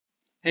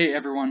Hey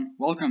everyone,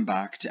 welcome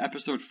back to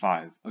episode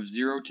 5 of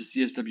Zero to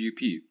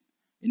CSWP.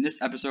 In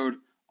this episode,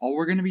 all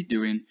we're going to be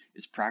doing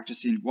is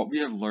practicing what we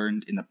have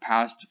learned in the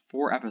past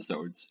 4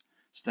 episodes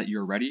so that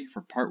you're ready for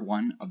part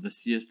 1 of the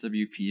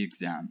CSWP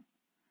exam.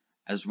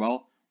 As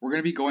well, we're going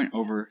to be going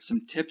over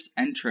some tips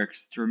and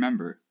tricks to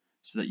remember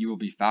so that you will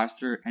be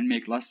faster and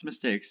make less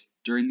mistakes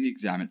during the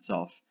exam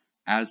itself,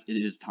 as it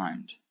is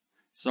timed.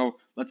 So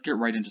let's get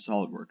right into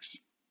SolidWorks.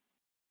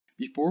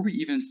 Before we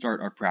even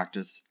start our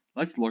practice,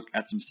 let's look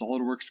at some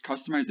SolidWorks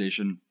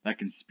customization that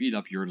can speed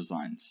up your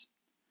designs.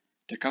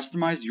 To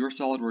customize your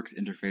SolidWorks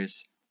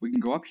interface, we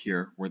can go up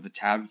here where the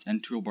tabs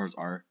and toolbars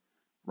are,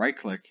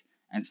 right-click,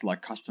 and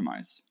select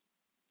Customize.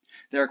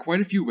 There are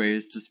quite a few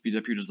ways to speed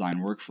up your design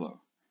workflow,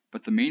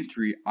 but the main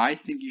 3 I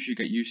think you should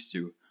get used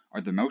to are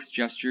the mouse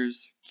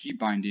gestures, key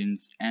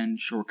bindings, and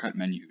shortcut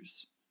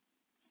menus.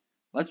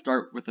 Let's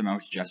start with the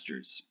mouse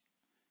gestures.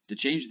 To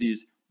change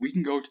these, we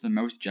can go to the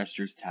Mouse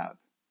Gestures tab.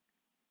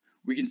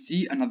 We can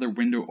see another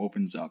window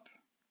opens up.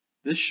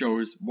 This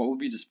shows what will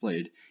be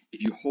displayed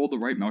if you hold the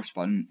right mouse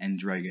button and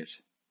drag it.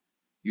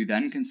 You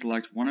then can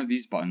select one of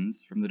these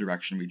buttons from the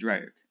direction we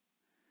drag.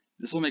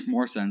 This will make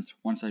more sense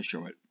once I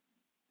show it.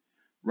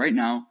 Right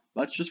now,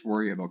 let's just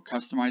worry about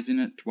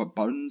customizing it to what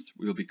buttons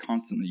we will be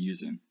constantly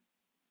using.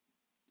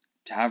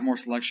 To have more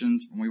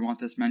selections when we want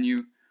this menu,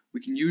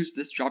 we can use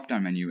this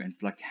drop-down menu and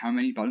select how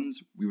many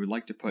buttons we would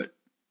like to put.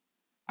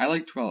 I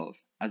like 12,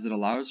 as it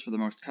allows for the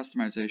most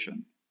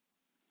customization.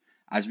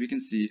 As we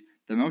can see,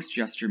 the mouse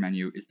gesture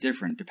menu is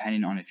different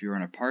depending on if you're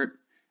in a part,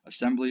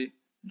 assembly,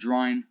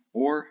 drawing,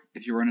 or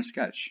if you're in a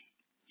sketch.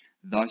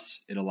 Thus,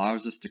 it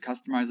allows us to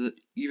customize it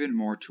even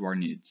more to our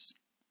needs.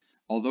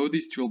 Although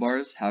these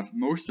toolbars have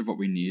most of what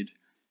we need,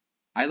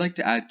 I like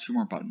to add 2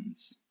 more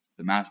buttons,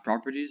 the mass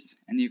properties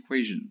and the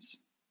equations.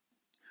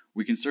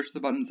 We can search the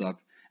buttons up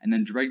and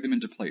then drag them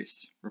into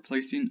place,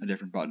 replacing a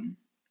different button.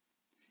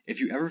 If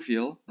you ever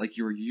feel like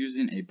you are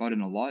using a button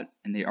a lot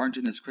and they aren't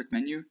in this quick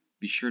menu,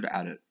 be sure to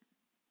add it.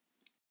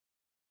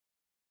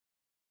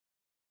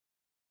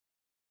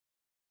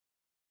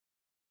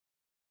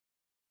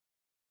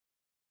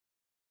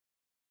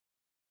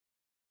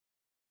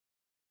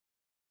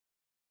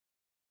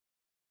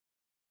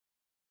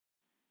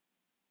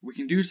 We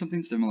can do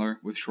something similar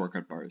with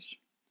shortcut bars.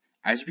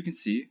 As we can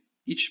see,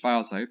 each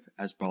file type,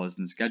 as well as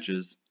in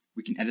sketches,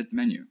 we can edit the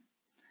menu,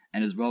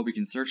 and as well we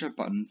can search up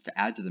buttons to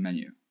add to the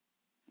menu.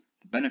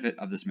 The benefit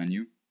of this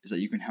menu is that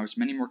you can house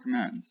many more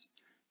commands,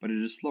 but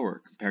it is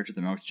slower compared to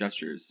the mouse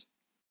gestures.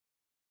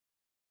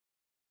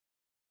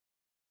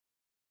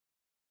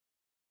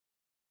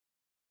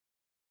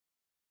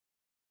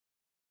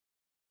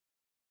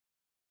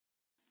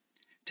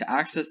 To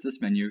access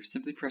this menu,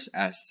 simply press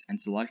S and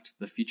select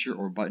the feature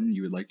or button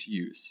you would like to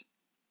use.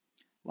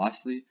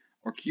 Lastly,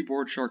 our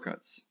keyboard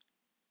shortcuts.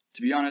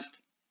 To be honest,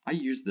 I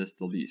use this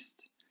the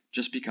least,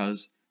 just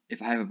because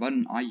if I have a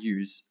button I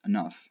use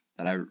enough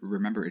that I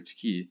remember its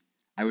key,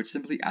 I would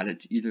simply add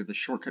it to either the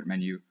shortcut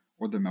menu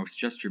or the mouse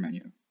gesture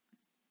menu.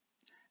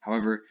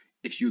 However,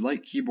 if you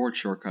like keyboard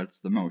shortcuts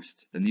the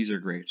most, then these are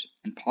great,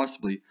 and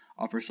possibly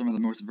offer some of the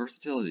most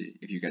versatility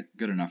if you get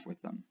good enough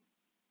with them.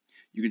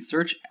 You can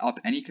search up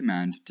any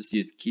command to see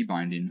its key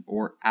binding,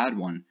 or add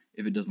one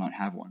if it does not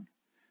have one.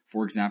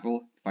 For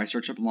example, if I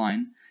search up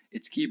line,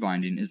 its key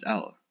binding is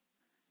L.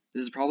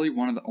 This is probably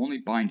one of the only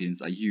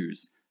bindings I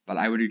use, but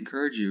I would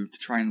encourage you to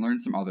try and learn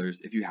some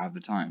others if you have the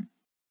time.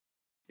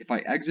 If I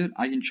exit,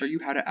 I can show you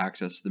how to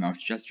access the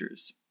mouse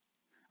gestures.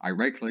 I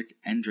right-click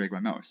and drag my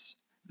mouse.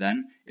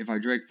 Then, if I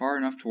drag far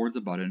enough towards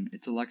a button,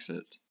 it selects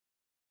it.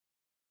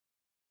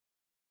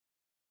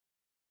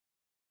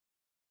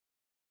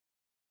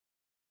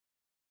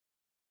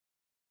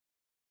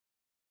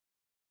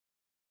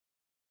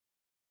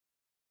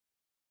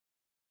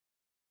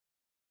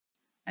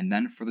 And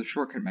then for the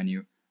shortcut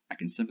menu, I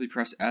can simply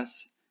press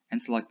S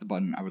and select the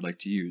button I would like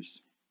to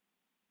use.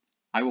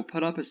 I will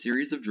put up a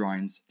series of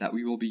drawings that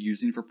we will be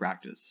using for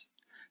practice.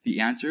 The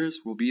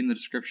answers will be in the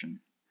description.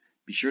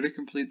 Be sure to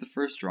complete the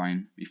first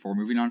drawing before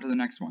moving on to the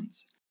next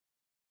ones.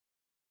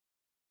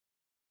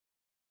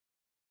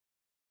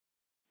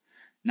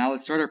 Now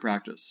let's start our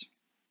practice.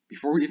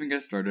 Before we even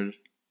get started,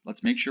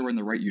 let's make sure we're in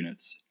the right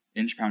units,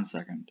 inch, pound,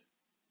 second.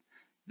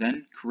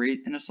 Then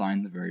create and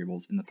assign the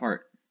variables in the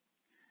part.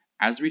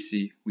 As we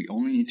see, we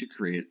only need to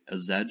create a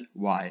Z,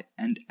 Y,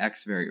 and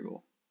X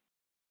variable.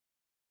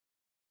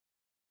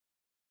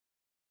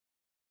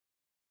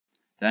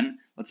 Then,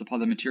 let's apply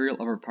the material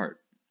of our part.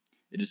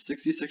 It is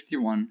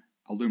 6061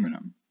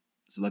 aluminum,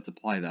 so let's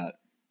apply that.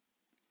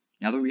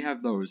 Now that we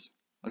have those,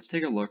 let's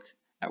take a look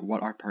at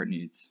what our part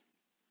needs.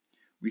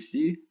 We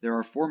see there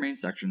are 4 main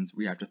sections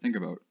we have to think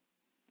about: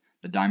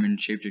 the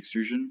diamond-shaped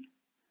extrusion,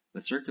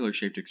 the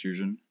circular-shaped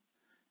extrusion,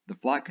 the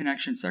flat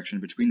connection section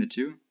between the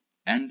two,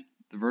 and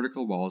the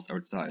vertical walls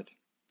outside.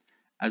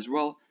 As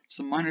well,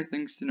 some minor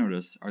things to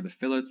notice are the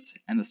fillets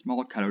and the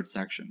small cutout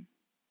section.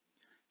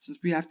 Since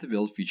we have to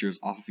build features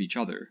off of each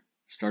other,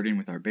 starting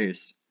with our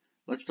base,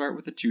 let's start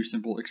with the 2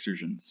 simple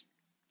extrusions.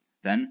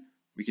 Then,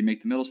 we can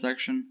make the middle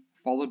section,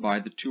 followed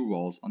by the 2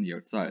 walls on the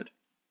outside.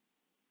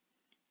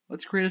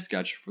 Let's create a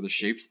sketch for the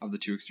shapes of the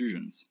two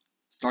extrusions,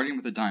 starting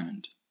with the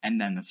diamond, and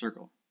then the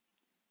circle.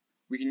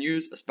 We can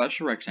use a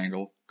special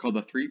rectangle called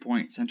the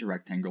 3-point center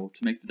rectangle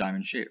to make the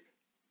diamond shape.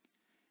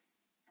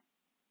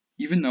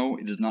 Even though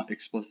it is not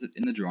explicit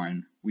in the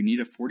drawing, we need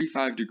a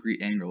 45-degree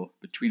angle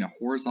between a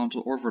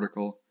horizontal or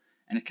vertical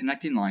and a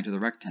connecting line to the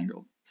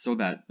rectangle, so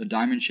that the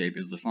diamond shape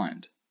is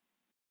defined.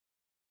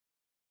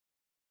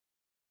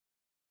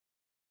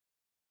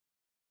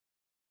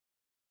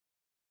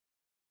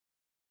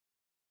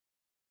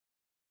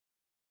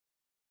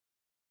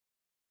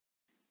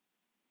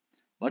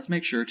 Let's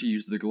make sure to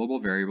use the global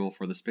variable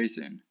for the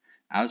spacing,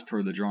 as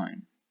per the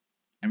drawing,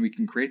 and we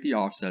can create the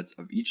offsets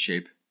of each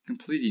shape,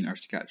 completing our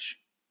sketch.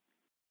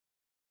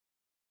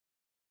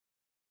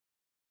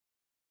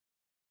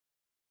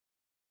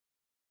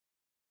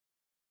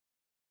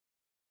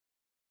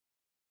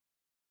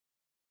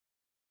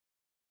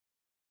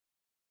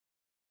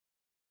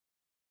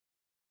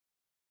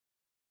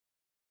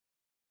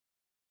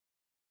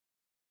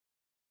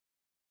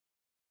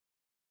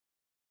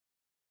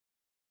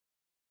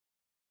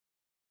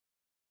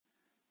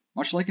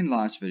 Much like in the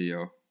last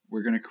video,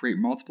 we're going to create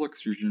multiple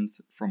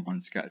extrusions from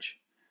one sketch,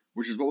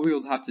 which is what we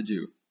will have to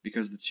do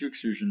because the two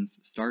extrusions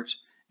start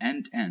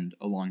and end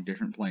along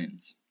different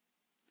planes.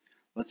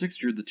 Let's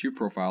extrude the two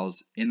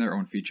profiles in their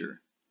own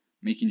feature,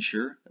 making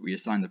sure that we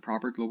assign the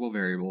proper global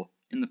variable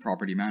in the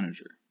property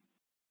manager.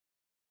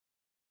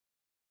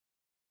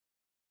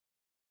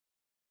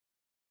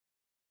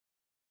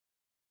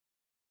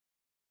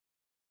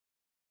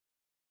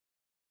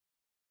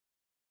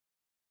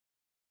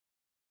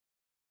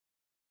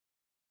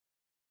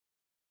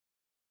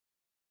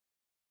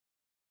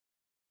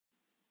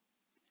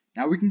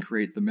 Now we can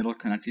create the middle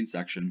connecting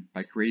section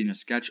by creating a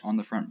sketch on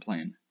the front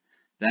plane,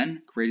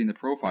 then creating the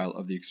profile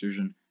of the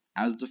extrusion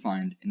as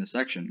defined in the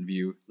section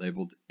view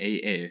labeled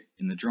AA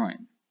in the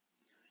drawing.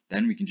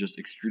 Then we can just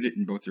extrude it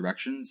in both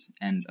directions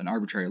and an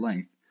arbitrary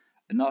length,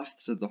 enough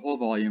so that the whole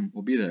volume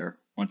will be there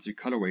once we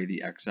cut away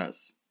the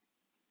excess.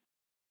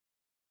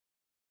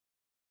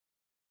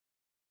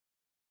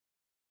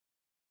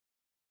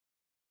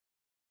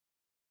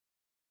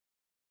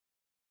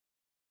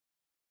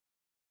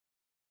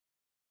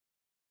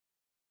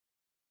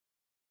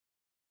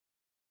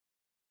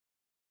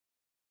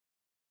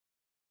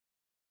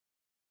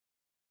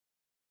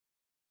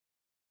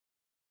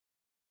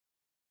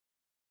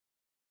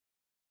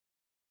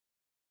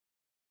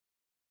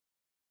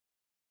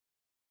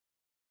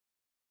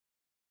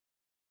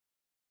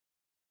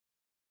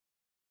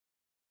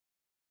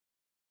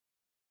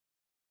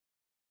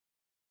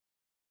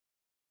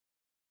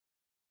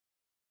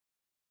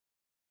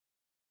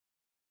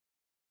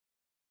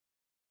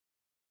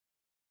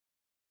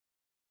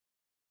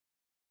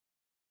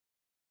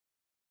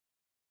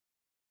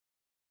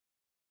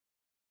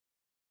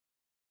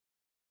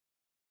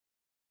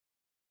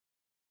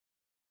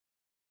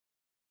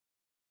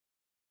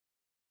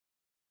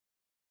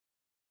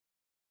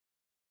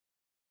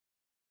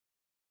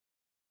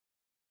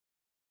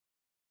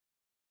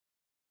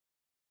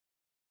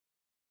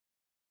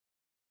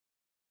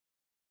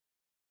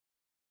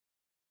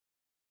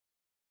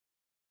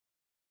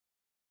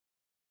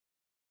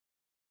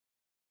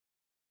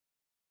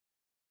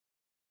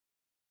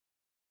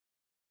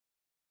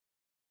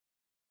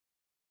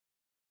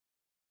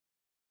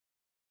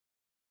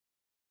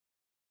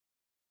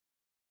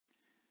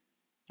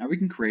 Now we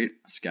can create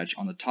a sketch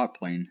on the top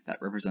plane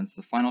that represents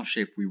the final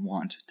shape we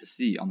want to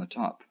see on the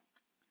top.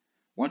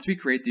 Once we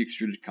create the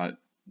extruded cut,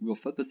 we will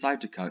flip the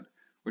side to cut,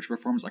 which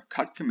performs a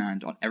cut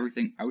command on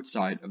everything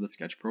outside of the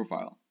sketch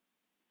profile.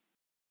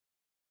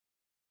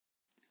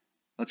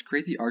 Let's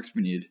create the arcs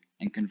we need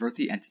and convert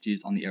the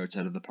entities on the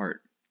outside of the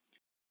part.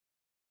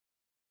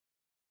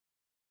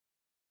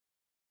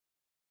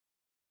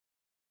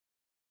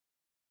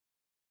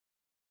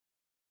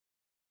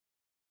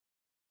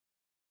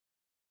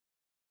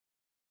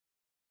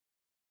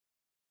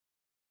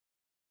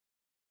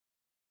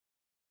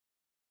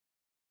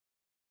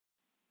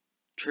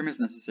 Trim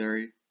as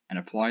necessary, and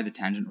apply the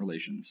tangent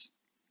relations.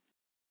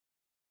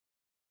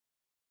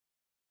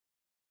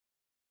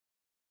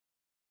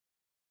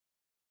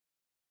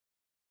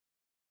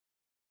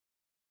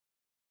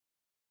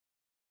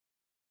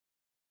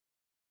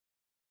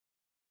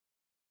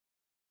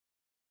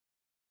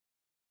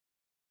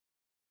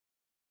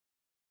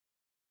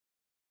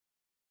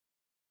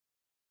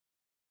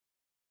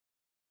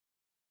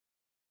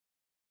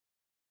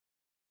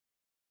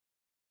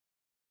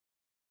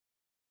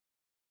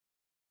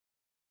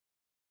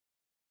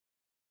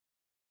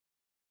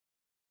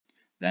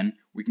 Then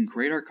we can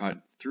create our cut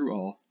through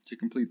all to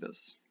complete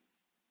this.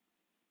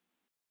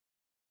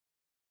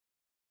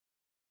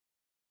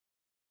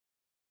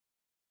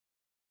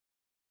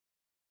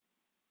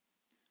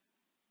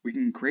 We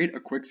can create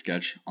a quick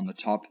sketch on the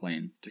top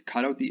plane to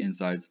cut out the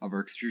insides of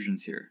our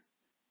extrusions here.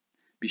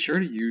 Be sure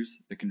to use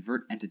the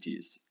convert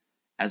entities,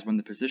 as when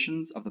the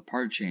positions of the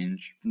part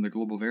change from the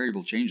global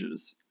variable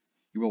changes,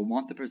 you will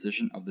want the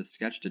position of the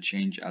sketch to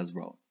change as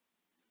well.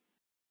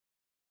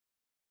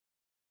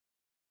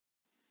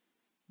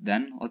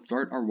 Then let's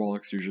start our wall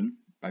extrusion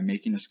by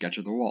making a sketch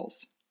of the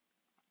walls.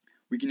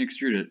 We can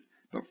extrude it,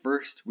 but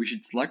first we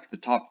should select the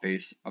top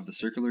face of the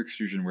circular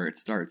extrusion where it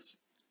starts.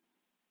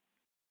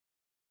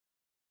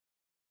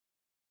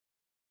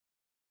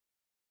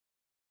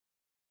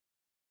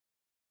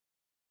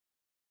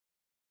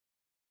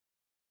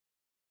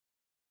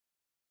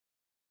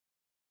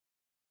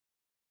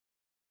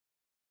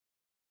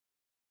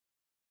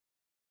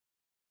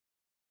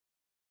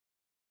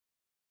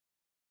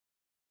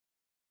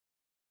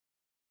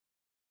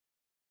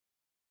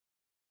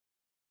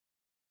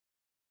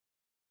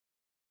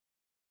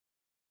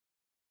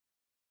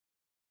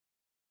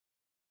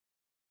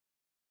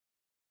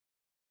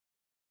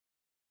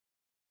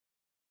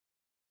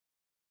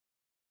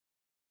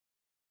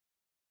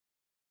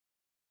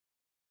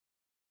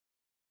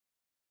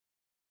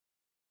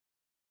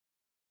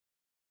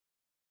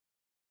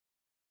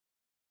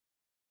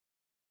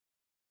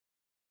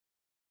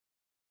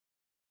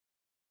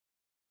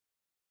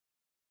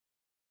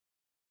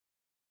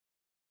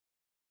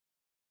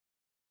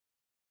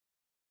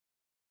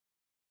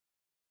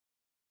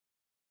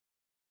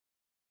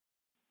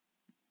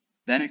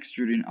 Then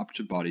extruding up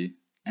to body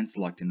and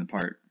selecting the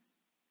part.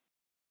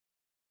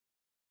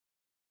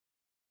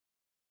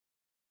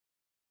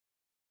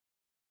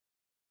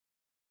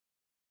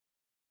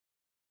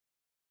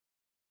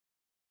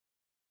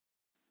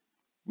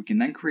 We can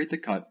then create the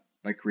cut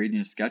by creating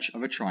a sketch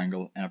of a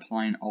triangle and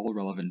applying all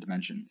relevant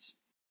dimensions.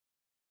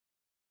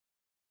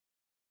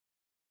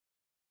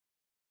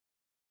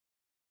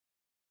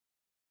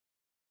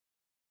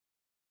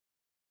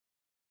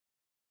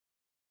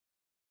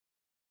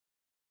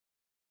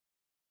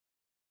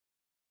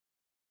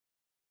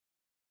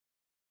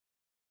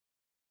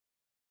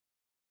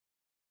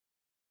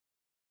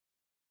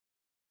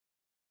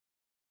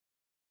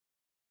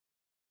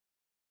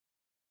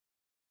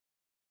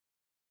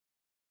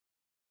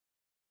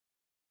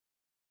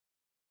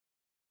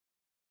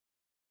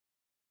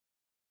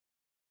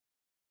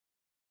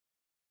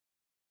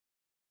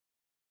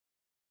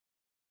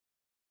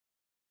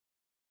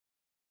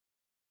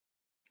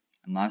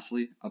 And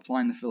lastly,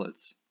 applying the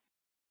fillets.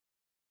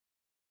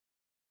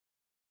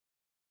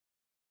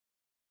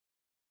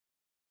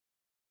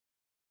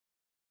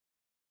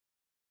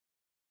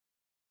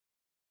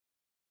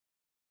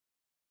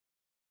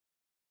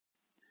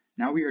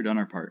 Now we are done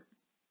our part.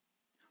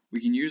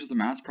 We can use the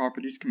mass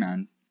properties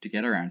command to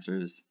get our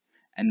answers,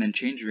 and then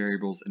change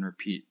variables and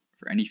repeat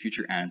for any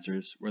future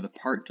answers where the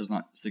part does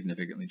not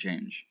significantly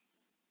change.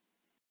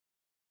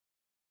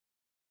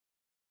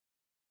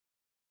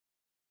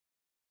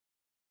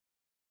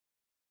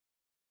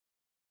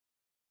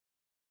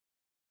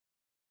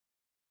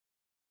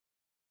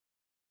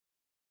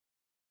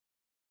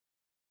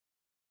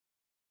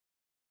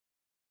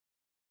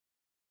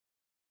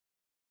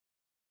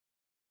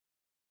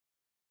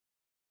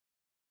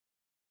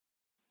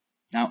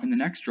 Now in the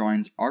next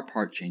drawings, our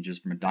part changes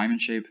from a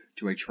diamond shape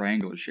to a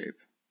triangular shape.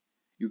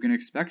 You can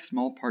expect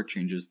small part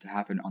changes to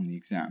happen on the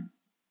exam.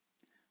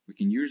 We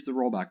can use the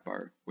rollback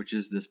bar, which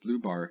is this blue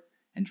bar,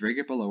 and drag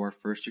it below our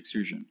first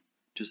extrusion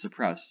to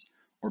suppress,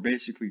 or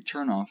basically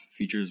turn off,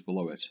 features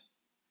below it,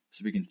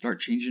 so we can start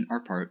changing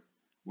our part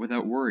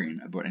without worrying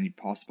about any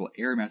possible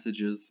error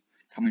messages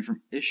coming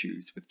from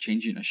issues with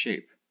changing a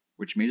shape,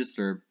 which may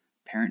disturb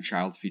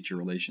parent-child feature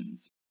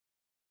relations.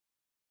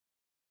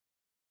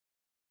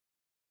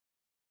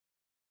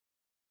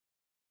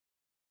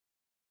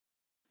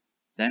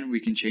 Then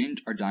we can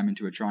change our diamond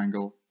to a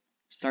triangle,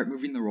 start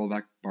moving the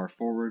rollback bar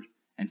forward,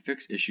 and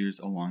fix issues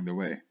along the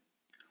way.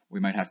 We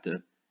might have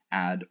to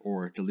add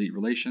or delete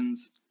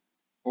relations,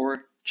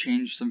 or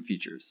change some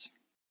features.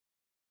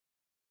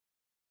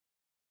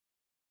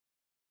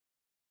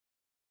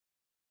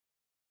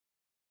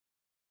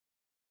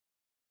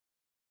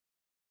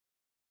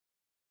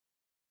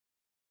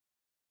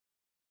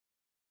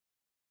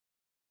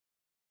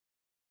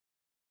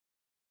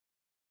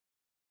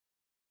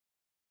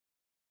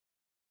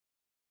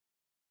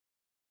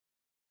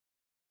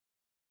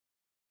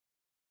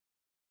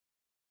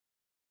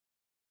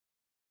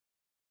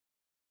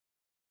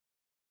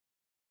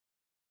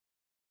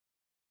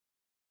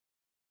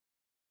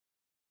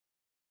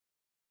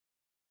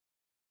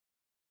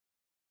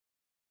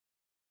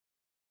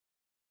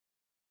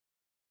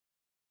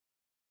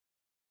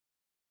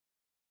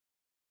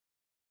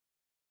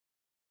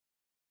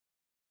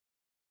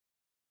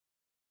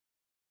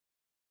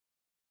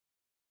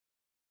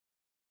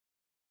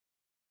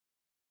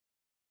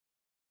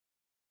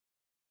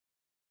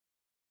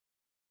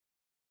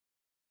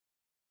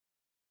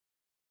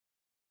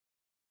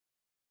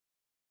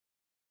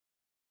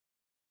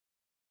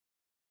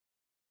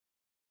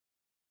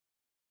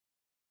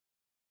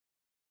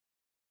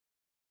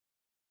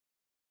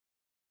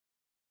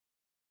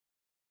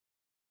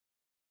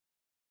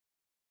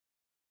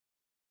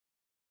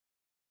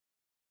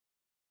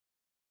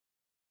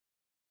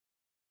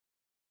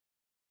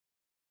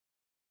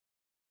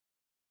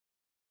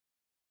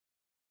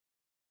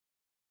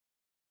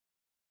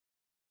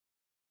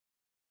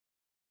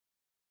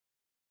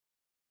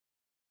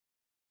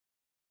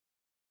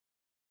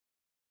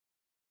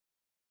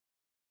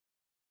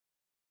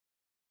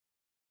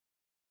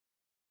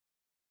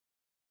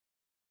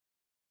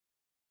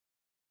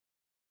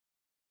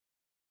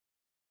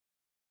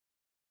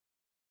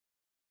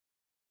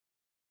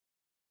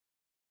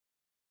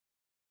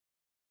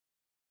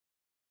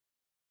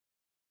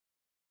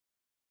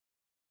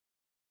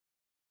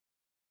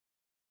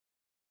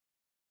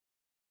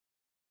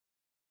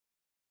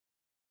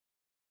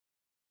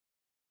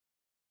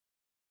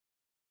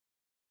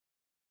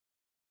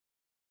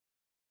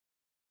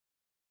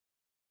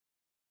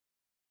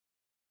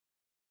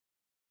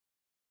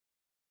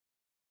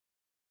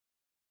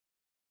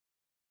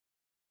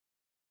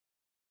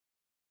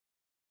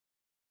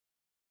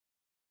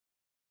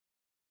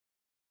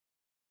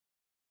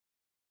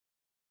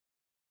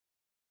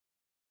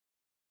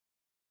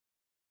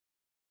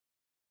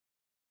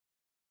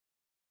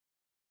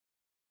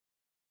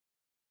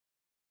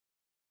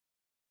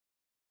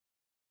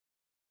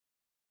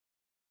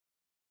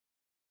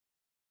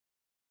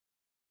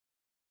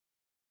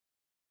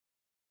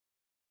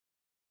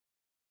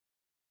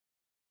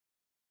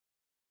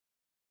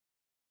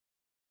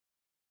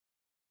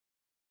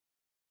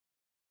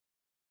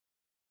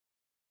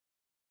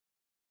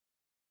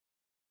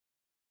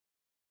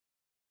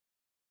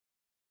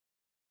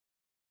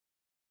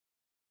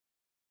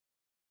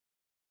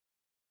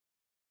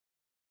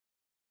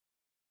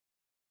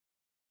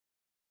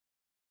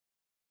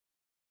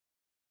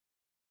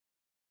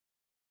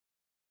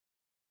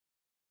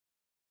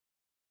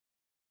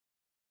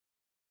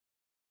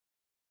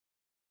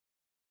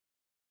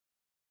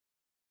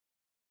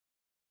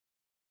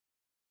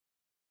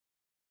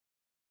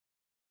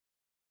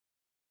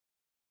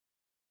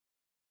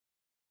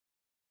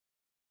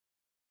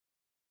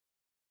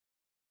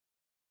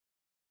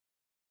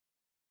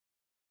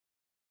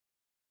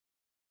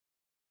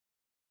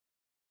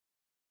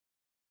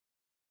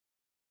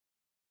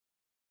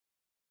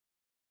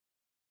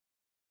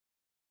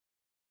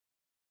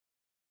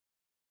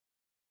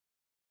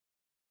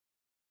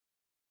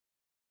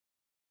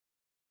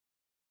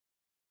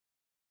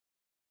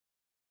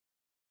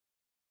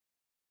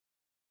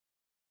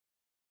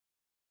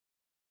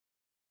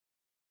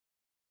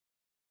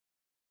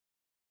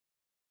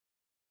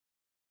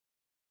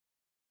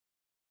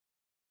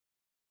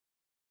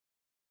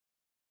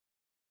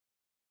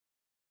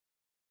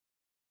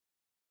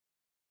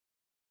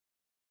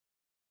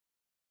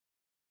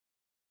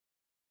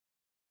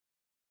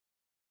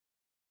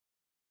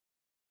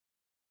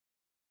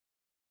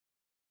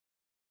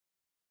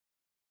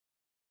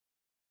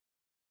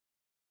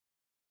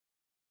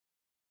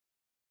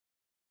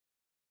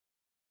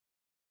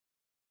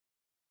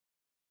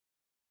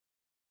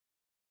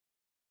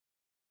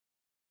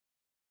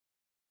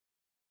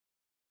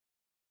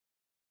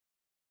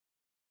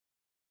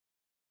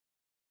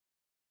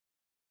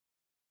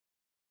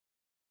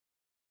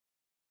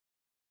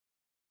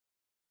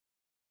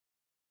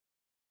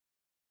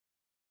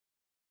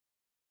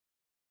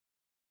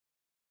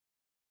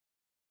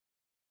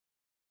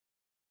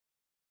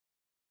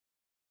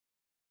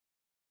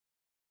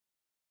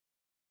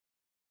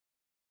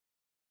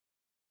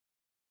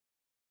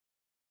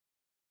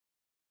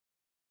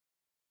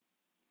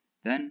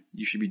 Then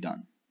you should be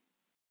done.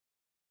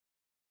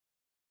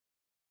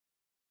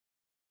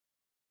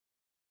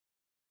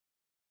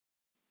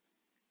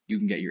 You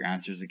can get your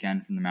answers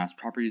again from the Mass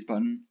Properties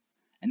button,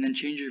 and then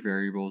change your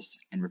variables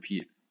and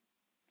repeat.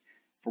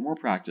 For more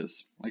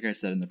practice, like I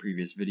said in the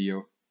previous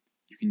video,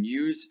 you can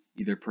use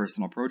either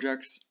personal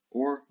projects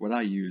or what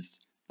I used,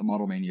 the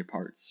Model Mania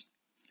parts.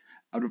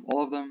 Out of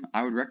all of them,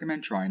 I would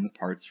recommend trying the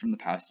parts from the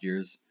past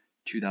years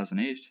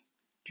 2008,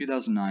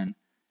 2009,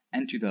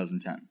 and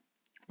 2010,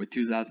 with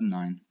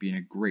 2009 being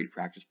a great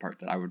practice part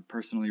that I would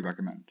personally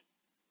recommend.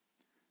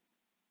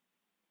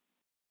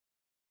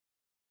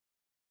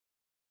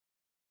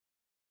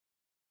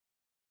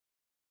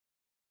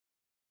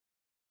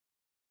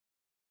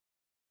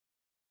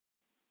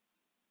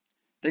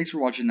 Thanks for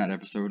watching that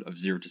episode of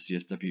Zero to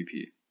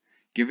CSWP.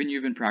 Given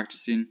you've been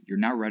practicing, you're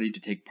now ready to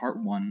take part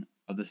 1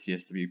 of the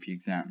CSWP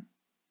exam.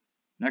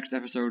 Next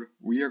episode,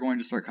 we are going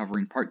to start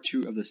covering part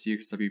 2 of the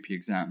CSWP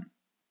exam.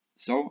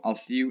 So, I'll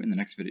see you in the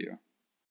next video.